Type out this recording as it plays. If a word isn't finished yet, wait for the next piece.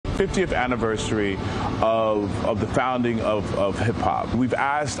50th anniversary of the founding of hip-hop. We've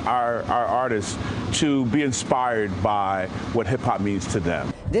asked our artists to be inspired by what hip-hop means to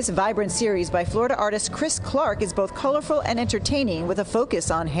them. This vibrant series by Florida artist Chris Clark is both colorful and entertaining with a focus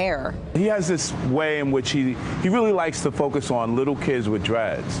on hair. He has this way in which he really likes to focus on little kids with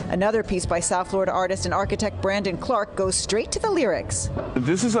dreads. Another piece by South Florida artist and architect Brandon Clark goes straight to the lyrics.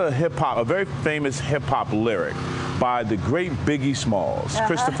 This is a very famous hip-hop lyric by the great Biggie Smalls,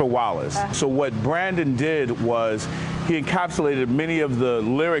 Christopher Wallace. So what Brandon did was he encapsulated many of the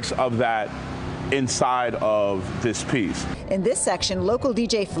lyrics of that inside of this piece. In this section, local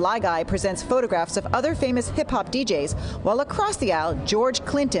DJ Fly Guy presents photographs of other famous hip-hop DJs, while across the aisle, George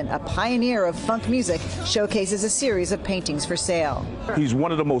Clinton, a pioneer of funk music, showcases a series of paintings for sale. He's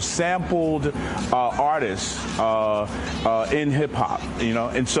one of the most sampled artists in hip-hop, you know,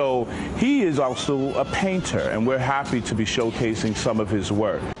 and so he is also a painter, and we're happy to be showcasing some of his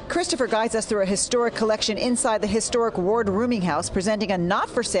work. Christopher guides us through a historic collection inside the historic Ward Rooming House, presenting a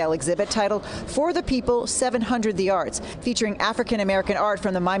not-for-sale exhibit titled For the People, 700 the Arts, featuring African-American art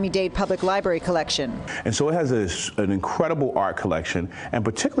from the Miami-Dade Public Library collection. And so it has an incredible art collection, and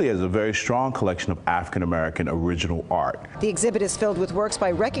particularly has a very strong collection of African-American original art. The exhibit is filled with works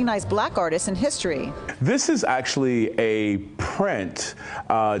by recognized black artists in history. This is actually a print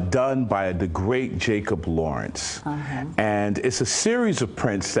done by the great Jacob Lawrence. And it's a series of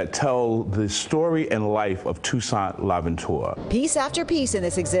prints that tell the story and life of Toussaint Louverture. Piece after piece in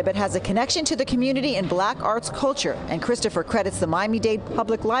this exhibit has a connection to the community and black arts culture, and Christopher credits the Miami-Dade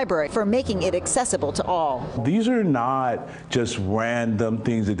Public Library for making it accessible to all. These are not just random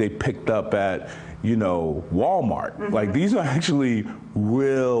things that they picked up at, you know, Walmart. Like, these are actually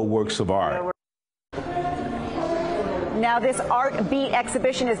real works of art. Now this Art Beat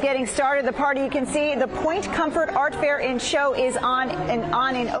exhibition is getting started. The party, you can see the Point Comfort Art Fair and Show is on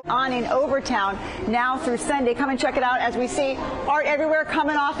in Overtown now through Sunday. Come and check it out as we see art everywhere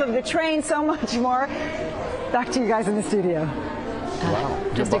coming off of the train, so much more. Back to you guys in the studio. Wow.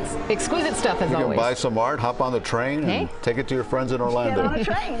 Just exquisite stuff as always. You can buy some art, hop on the train, and take it to your friends in Orlando. Get on the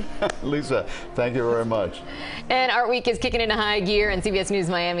train. Lisa, thank you very much. And Art Week is kicking into high gear, and CBS News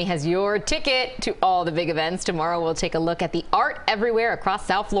Miami has your ticket to all the big events. Tomorrow we'll take a look at the art everywhere across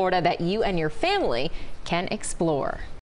South Florida that you and your family can explore.